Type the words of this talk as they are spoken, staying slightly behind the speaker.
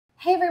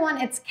Hey everyone,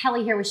 it's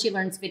Kelly here with She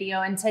Learns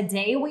Video, and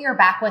today we are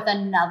back with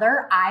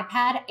another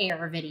iPad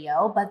Air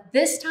video, but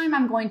this time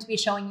I'm going to be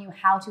showing you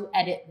how to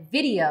edit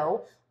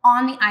video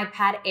on the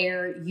iPad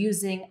Air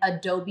using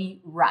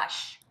Adobe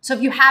Rush. So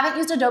if you haven't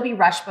used Adobe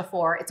Rush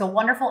before, it's a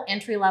wonderful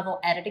entry-level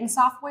editing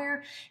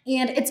software,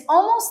 and it's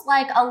almost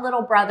like a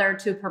little brother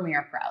to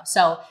Premiere Pro.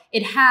 So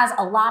it has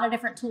a lot of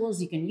different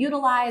tools you can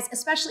utilize,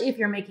 especially if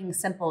you're making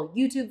simple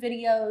YouTube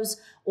videos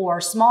or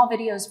small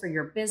videos for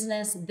your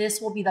business. This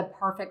will be the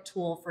perfect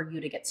tool for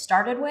you to get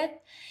started with.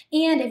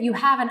 And if you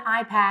have an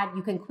iPad,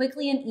 you can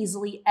quickly and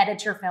easily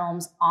edit your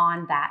films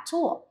on that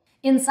tool.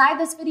 Inside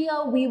this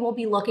video, we will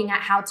be looking at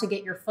how to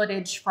get your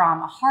footage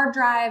from a hard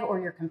drive or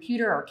your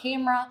computer or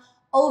camera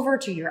over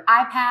to your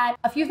iPad.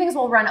 A few things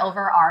we'll run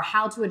over are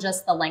how to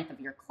adjust the length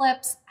of your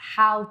clips,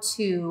 how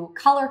to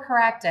color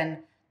correct and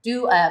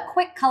do a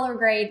quick color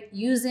grade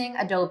using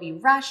Adobe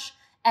Rush,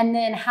 and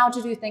then how to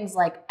do things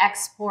like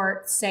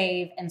export,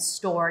 save, and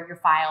store your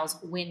files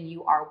when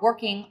you are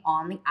working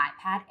on the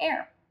iPad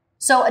Air.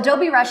 So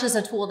Adobe Rush is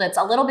a tool that's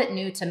a little bit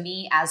new to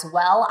me as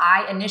well.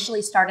 I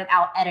initially started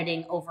out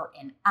editing over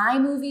in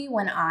iMovie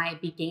when I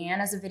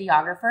began as a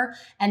videographer,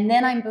 and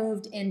then I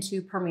moved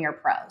into Premiere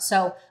Pro.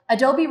 So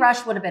Adobe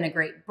Rush would have been a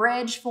great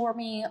bridge for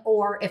me,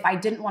 or if I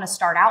didn't want to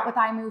start out with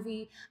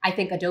iMovie, I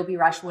think Adobe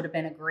Rush would have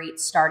been a great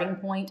starting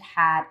point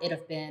had it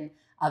have been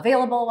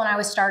available when I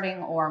was starting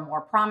or more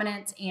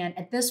prominent. And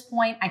at this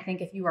point, I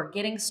think if you are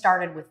getting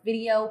started with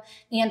video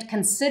and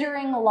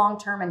considering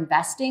long-term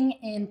investing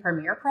in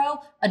Premiere Pro,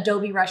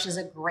 Adobe Rush is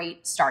a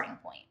great starting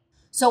point.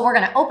 So we're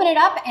gonna open it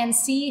up and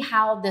see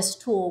how this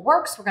tool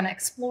works. We're gonna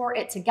explore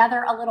it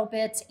together a little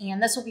bit,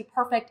 and this will be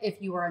perfect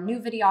if you are a new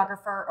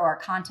videographer or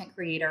a content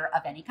creator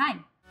of any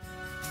kind.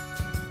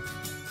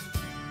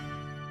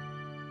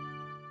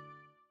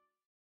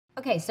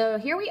 Okay, so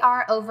here we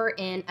are over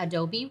in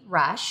Adobe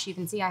Rush. You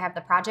can see I have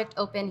the project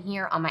open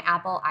here on my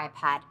Apple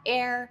iPad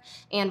Air,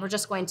 and we're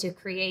just going to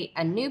create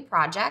a new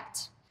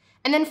project.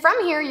 And then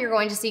from here, you're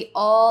going to see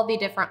all the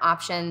different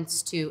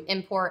options to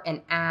import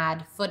and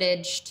add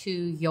footage to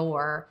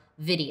your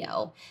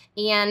video.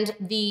 And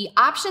the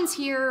options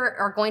here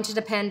are going to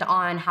depend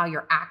on how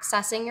you're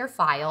accessing your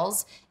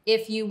files.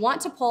 If you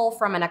want to pull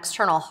from an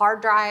external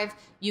hard drive,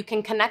 you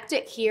can connect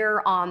it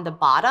here on the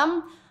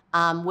bottom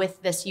with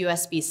this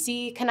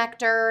USB-C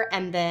connector,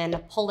 and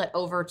then pull it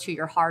over to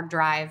your hard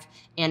drive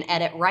and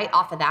edit right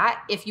off of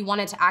that. If you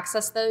wanted to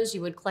access those, you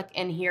would click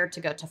in here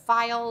to go to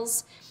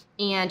Files,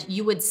 and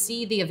you would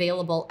see the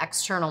available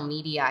external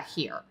media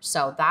here.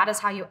 So that is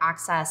how you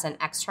access an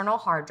external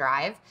hard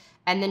drive.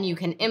 And then you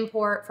can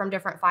import from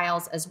different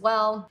files as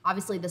well.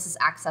 Obviously, this is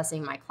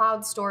accessing my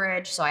cloud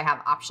storage, so I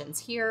have options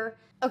here.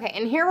 Okay,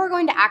 and here we're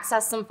going to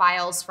access some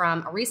files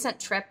from a recent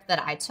trip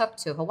that I took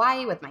to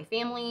Hawaii with my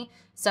family.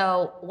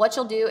 So what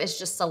you'll do is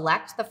just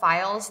select the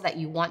files that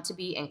you want to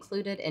be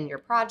included in your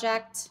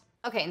project.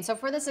 Okay, and so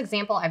for this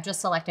example, I've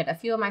just selected a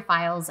few of my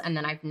files, and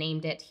then I've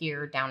named it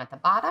here down at the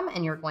bottom,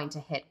 and you're going to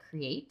hit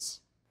Create.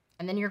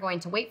 And then you're going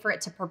to wait for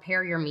it to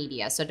prepare your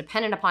media. So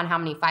dependent upon how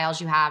many files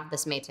you have,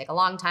 this may take a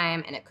long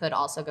time, and it could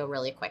also go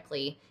really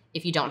quickly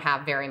if you don't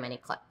have very many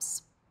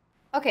clips.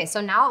 Okay,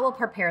 so now it will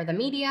prepare the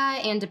media,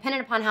 and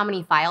depending upon how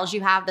many files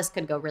you have, this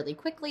could go really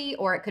quickly,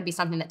 or it could be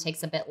something that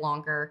takes a bit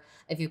longer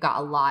if you've got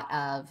a lot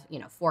of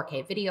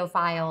 4K video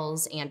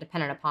files, and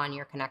dependent upon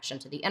your connection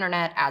to the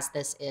internet, as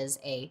this is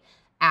a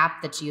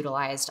app that's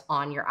utilized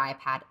on your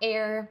iPad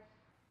Air,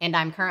 and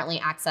I'm currently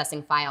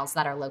accessing files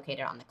that are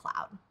located on the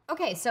cloud.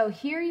 Okay, so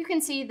here you can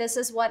see this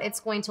is what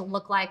it's going to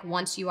look like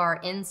once you are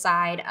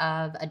inside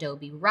of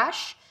Adobe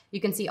Rush. You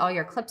can see all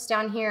your clips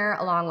down here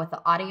along with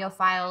the audio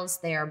files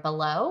there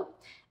below.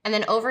 And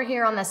then over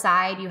here on the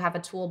side, you have a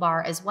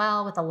toolbar as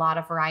well with a lot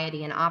of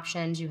variety and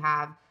options. You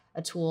have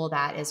a tool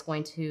that is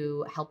going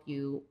to help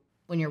you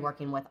when you're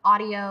working with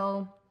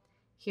audio.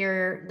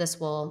 Here,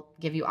 this will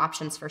give you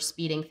options for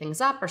speeding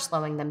things up or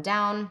slowing them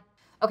down.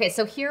 Okay,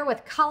 so here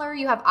with color,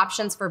 you have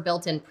options for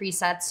built-in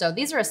presets. So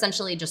these are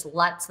essentially just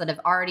LUTs that have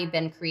already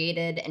been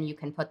created, and you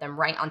can put them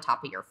right on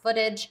top of your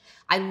footage.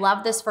 I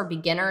love this for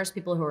beginners,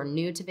 people who are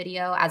new to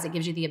video, as it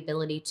gives you the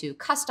ability to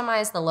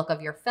customize the look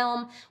of your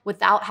film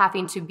without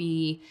having to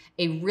be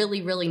a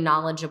really, really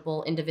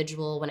knowledgeable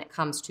individual when it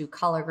comes to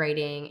color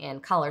grading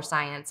and color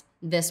science.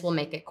 This will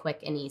make it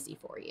quick and easy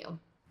for you.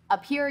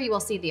 Up here, you will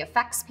see the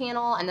effects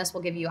panel, and this will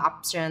give you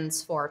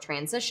options for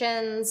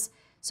transitions.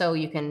 So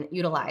you can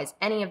utilize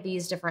any of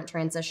these different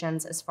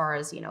transitions as far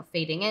as,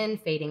 fading in,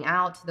 fading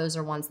out. Those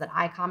are ones that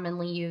I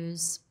commonly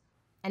use.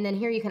 And then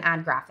here you can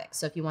add graphics.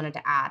 So if you wanted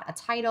to add a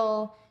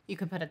title, you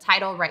could put a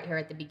title right here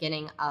at the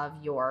beginning of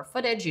your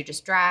footage. You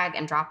just drag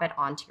and drop it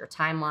onto your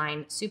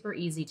timeline. Super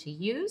easy to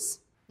use.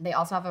 They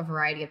also have a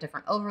variety of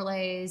different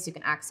overlays. You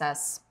can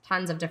access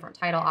tons of different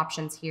title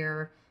options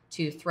here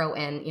to throw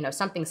in,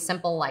 something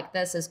simple like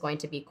this is going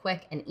to be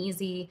quick and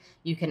easy.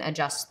 You can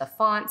adjust the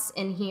fonts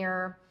in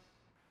here.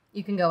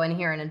 You can go in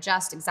here and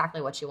adjust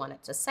exactly what you want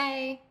it to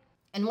say.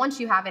 And once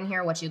you have in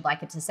here what you'd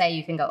like it to say,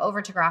 you can go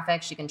over to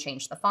graphics. You can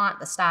change the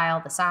font, the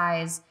style, the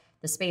size,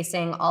 the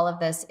spacing. All of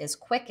this is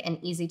quick and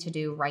easy to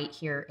do right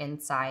here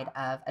inside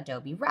of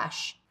Adobe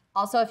Rush.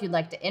 Also, if you'd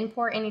like to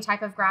import any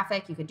type of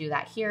graphic, you could do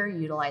that here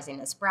utilizing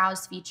this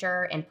browse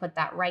feature and put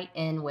that right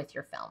in with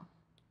your film.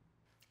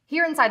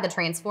 Here inside the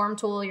transform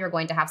tool, you're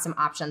going to have some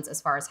options as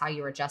far as how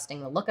you're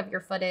adjusting the look of your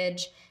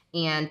footage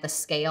and the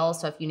scale.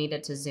 So if you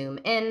needed to zoom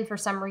in for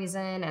some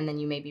reason, and then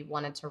you maybe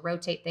wanted to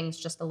rotate things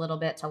just a little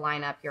bit to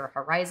line up your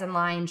horizon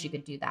lines, you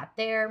could do that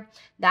there.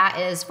 That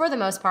is, for the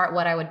most part,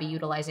 what I would be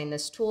utilizing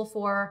this tool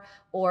for.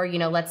 Or,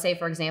 let's say,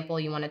 for example,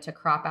 you wanted to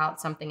crop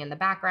out something in the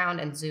background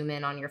and zoom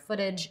in on your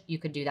footage. You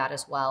could do that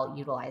as well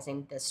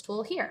utilizing this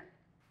tool here.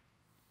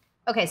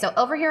 Okay, so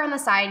over here on the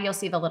side, you'll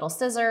see the little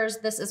scissors.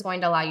 This is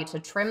going to allow you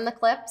to trim the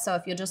clip. So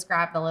if you just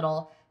grab the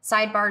little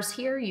sidebars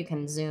here, you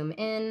can zoom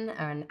in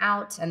and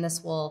out, and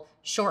this will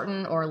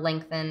shorten or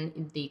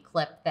lengthen the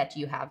clip that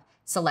you have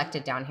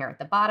selected down here at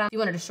the bottom. If you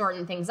wanted to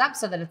shorten things up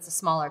so that it's a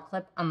smaller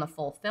clip on the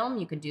full film,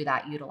 you could do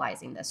that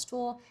utilizing this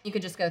tool. You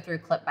could just go through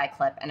clip by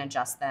clip and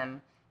adjust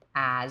them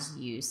as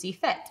you see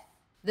fit.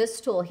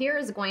 This tool here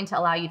is going to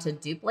allow you to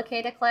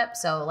duplicate a clip.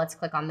 So let's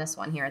click on this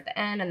one here at the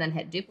end and then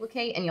hit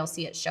duplicate, and you'll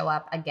see it show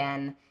up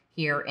again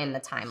here in the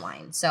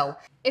timeline. So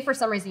if for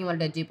some reason you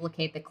wanted to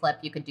duplicate the clip,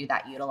 you could do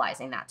that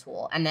utilizing that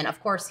tool. And then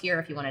of course here,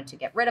 if you wanted to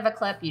get rid of a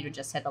clip, you would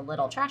just hit the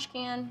little trash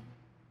can.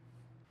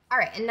 All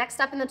right, and next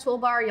up in the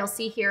toolbar, you'll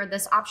see here,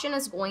 this option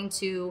is going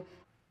to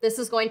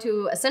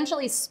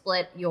essentially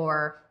split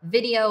your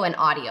video and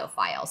audio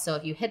files. So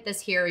if you hit this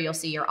here, you'll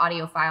see your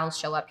audio files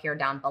show up here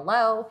down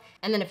below.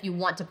 And then if you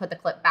want to put the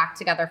clip back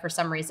together for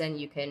some reason,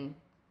 you can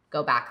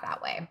go back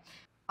that way.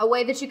 A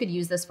way that you could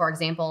use this, for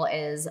example,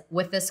 is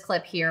with this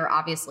clip here,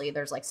 obviously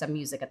there's like some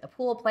music at the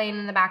pool playing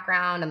in the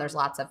background and there's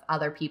lots of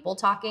other people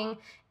talking.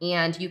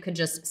 And you could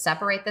just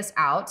separate this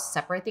out,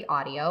 separate the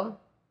audio,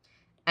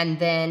 and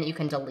then you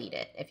can delete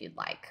it if you'd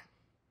like.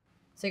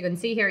 So you can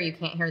see here, you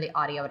can't hear the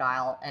audio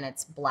dial and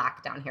it's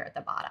black down here at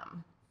the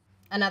bottom.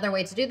 Another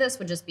way to do this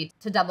would just be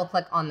to double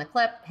click on the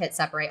clip, hit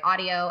separate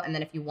audio, and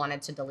then if you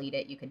wanted to delete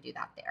it, you could do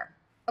that there.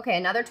 Okay,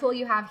 another tool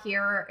you have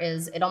here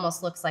is, it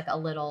almost looks like a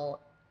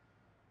little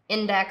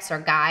index or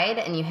guide,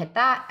 and you hit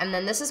that. And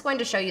then this is going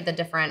to show you the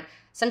different,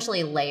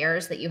 essentially,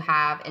 layers that you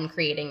have in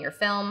creating your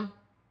film.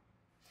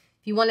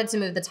 If you wanted to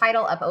move the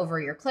title up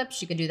over your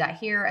clips, you could do that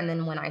here. And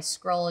then when I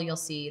scroll, you'll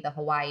see the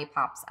Hawaii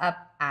pops up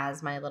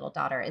as my little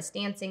daughter is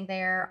dancing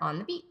there on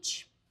the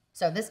beach.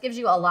 So this gives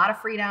you a lot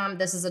of freedom.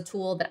 This is a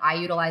tool that I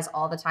utilize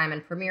all the time in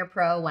Premiere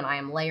Pro when I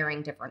am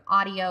layering different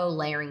audio,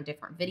 layering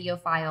different video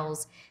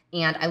files.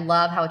 And I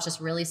love how it's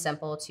just really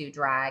simple to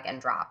drag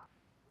and drop.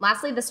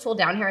 Lastly, this tool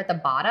down here at the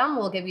bottom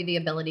will give you the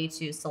ability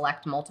to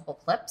select multiple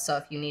clips. So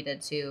if you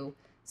needed to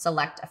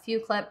select a few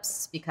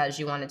clips because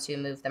you wanted to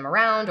move them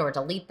around or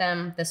delete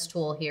them, this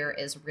tool here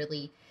is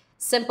really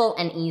simple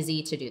and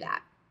easy to do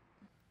that.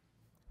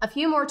 A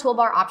few more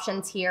toolbar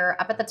options here.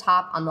 Up at the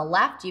top on the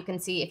left, you can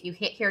see, if you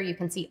hit here, you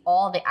can see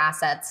all the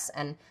assets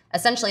and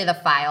essentially the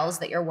files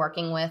that you're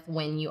working with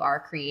when you are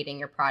creating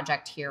your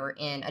project here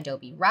in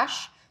Adobe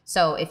Rush.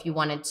 So if you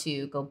wanted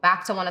to go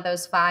back to one of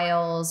those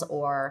files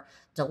or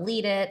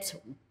delete it,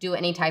 do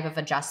any type of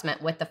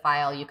adjustment with the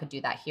file, you could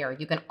do that here.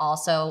 You can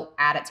also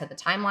add it to the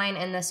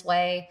timeline in this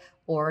way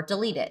or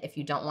delete it if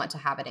you don't want to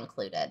have it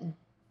included.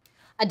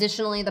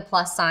 Additionally, the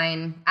plus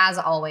sign, as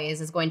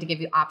always, is going to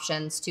give you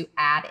options to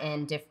add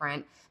in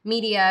different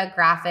media,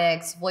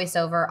 graphics,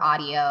 voiceover,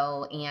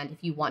 audio, and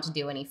if you want to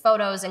do any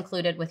photos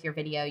included with your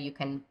video, you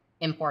can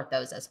import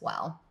those as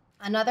well.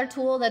 Another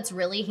tool that's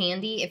really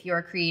handy if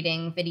you're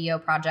creating video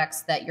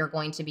projects that you're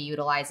going to be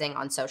utilizing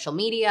on social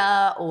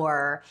media,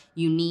 or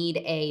you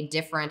need a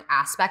different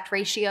aspect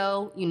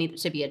ratio, you need it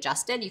to be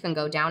adjusted, you can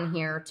go down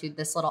here to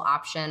this little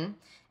option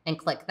and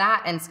click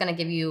that, and it's going to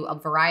give you a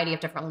variety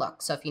of different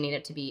looks. So if you need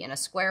it to be in a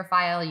square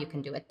file, you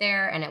can do it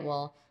there and it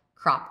will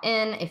crop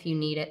in. If you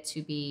need it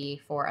to be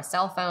for a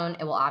cell phone,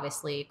 it will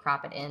obviously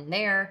crop it in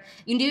there.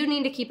 You do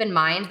need to keep in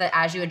mind that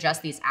as you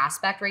adjust these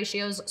aspect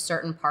ratios,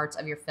 certain parts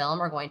of your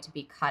film are going to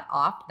be cut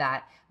off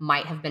that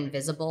might have been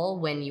visible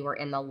when you were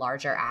in the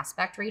larger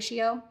aspect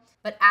ratio.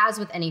 But as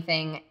with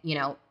anything,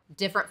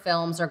 different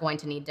films are going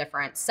to need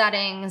different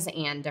settings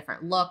and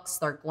different looks.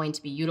 They're going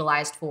to be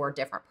utilized for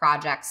different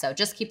projects. So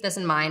just keep this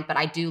in mind, but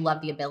I do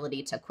love the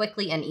ability to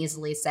quickly and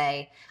easily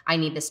say, I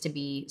need this to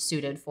be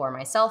suited for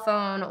my cell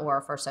phone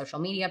or for social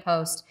media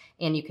posts,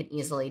 and you can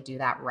easily do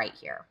that right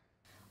here.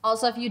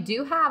 Also, if you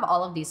do have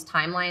all of these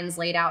timelines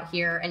laid out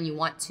here and you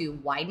want to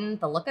widen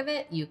the look of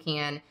it, you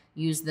can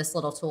use this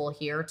little tool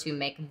here to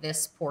make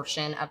this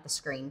portion of the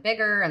screen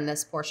bigger and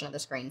this portion of the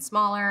screen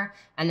smaller.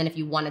 And then if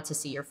you wanted to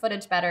see your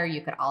footage better,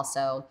 you could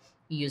also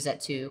use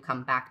it to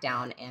come back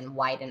down and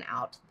widen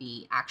out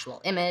the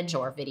actual image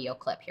or video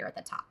clip here at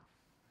the top.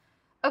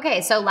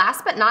 Okay, so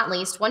last but not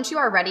least, once you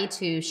are ready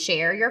to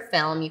share your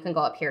film, you can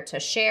go up here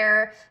to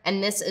share,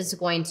 and this is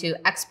going to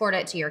export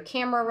it to your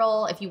camera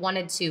roll. If you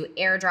wanted to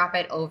airdrop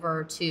it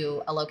over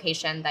to a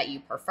location that you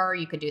prefer,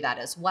 you could do that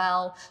as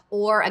well.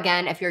 Or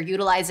again, if you're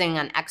utilizing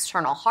an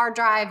external hard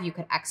drive, you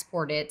could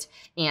export it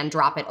and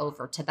drop it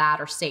over to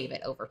that or save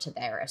it over to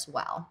there as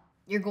well.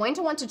 You're going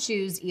to want to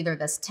choose either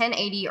this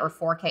 1080 or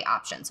 4K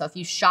option. So if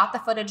you shot the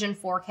footage in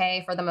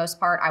 4K for the most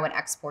part, I would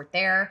export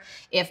there.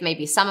 If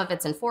maybe some of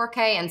it's in 4K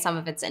and some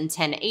of it's in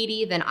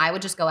 1080, then I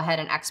would just go ahead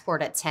and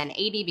export at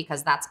 1080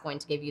 because that's going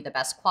to give you the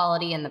best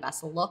quality and the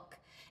best look.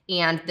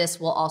 And this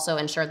will also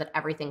ensure that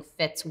everything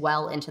fits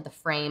well into the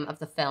frame of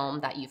the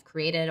film that you've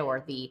created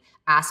or the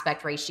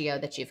aspect ratio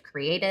that you've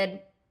created.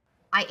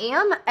 I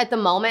am at the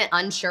moment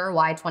unsure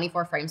why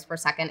 24 frames per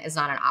second is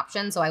not an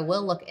option, so I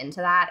will look into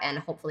that and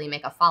hopefully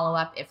make a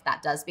follow-up if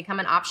that does become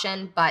an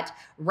option. But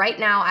right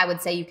now, I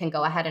would say you can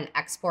go ahead and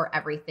export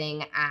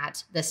everything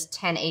at this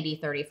 1080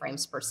 30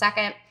 frames per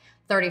second.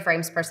 30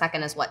 frames per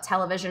second is what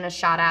television is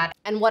shot at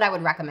and what I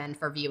would recommend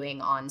for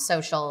viewing on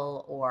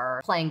social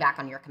or playing back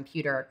on your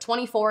computer.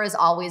 24 is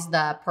always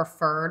the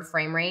preferred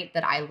frame rate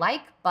that I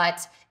like,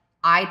 but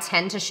I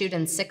tend to shoot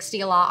in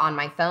 60 a lot on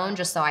my phone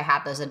just so I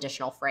have those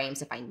additional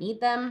frames if I need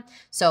them.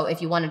 So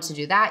if you wanted to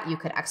do that, you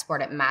could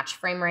export at match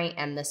frame rate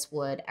and this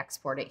would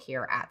export it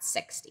here at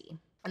 60.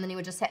 And then you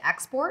would just hit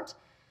export.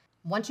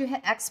 Once you hit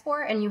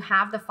export and you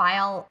have the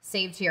file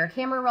saved to your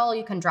camera roll,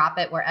 you can drop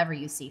it wherever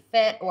you see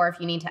fit, or if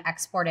you need to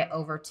export it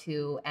over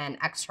to an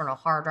external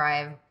hard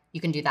drive,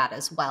 you can do that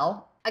as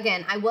well.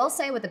 Again, I will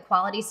say with the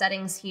quality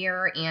settings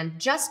here, and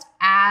just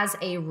as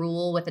a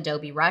rule with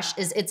Adobe Rush,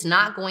 is it's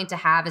not going to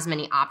have as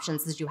many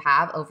options as you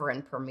have over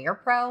in Premiere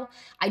Pro.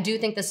 I do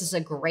think this is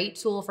a great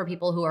tool for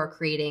people who are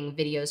creating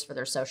videos for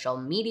their social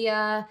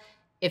media.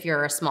 If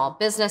you're a small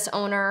business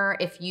owner,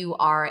 if you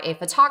are a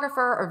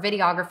photographer or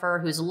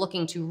videographer who's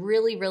looking to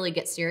really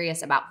get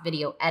serious about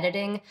video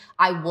editing,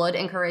 I would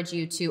encourage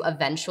you to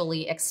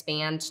eventually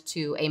expand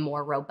to a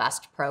more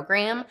robust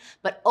program.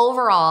 But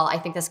overall, I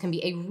think this can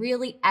be a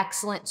really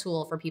excellent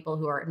tool for people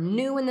who are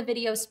new in the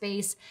video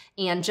space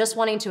and just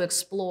wanting to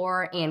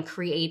explore and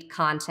create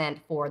content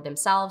for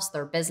themselves,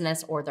 their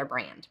business, or their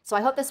brand. So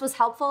I hope this was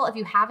helpful. If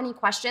you have any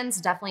questions,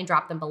 definitely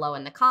drop them below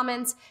in the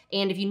comments.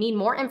 And if you need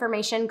more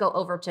information, go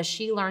over to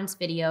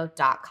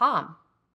shelearnsvideo.com.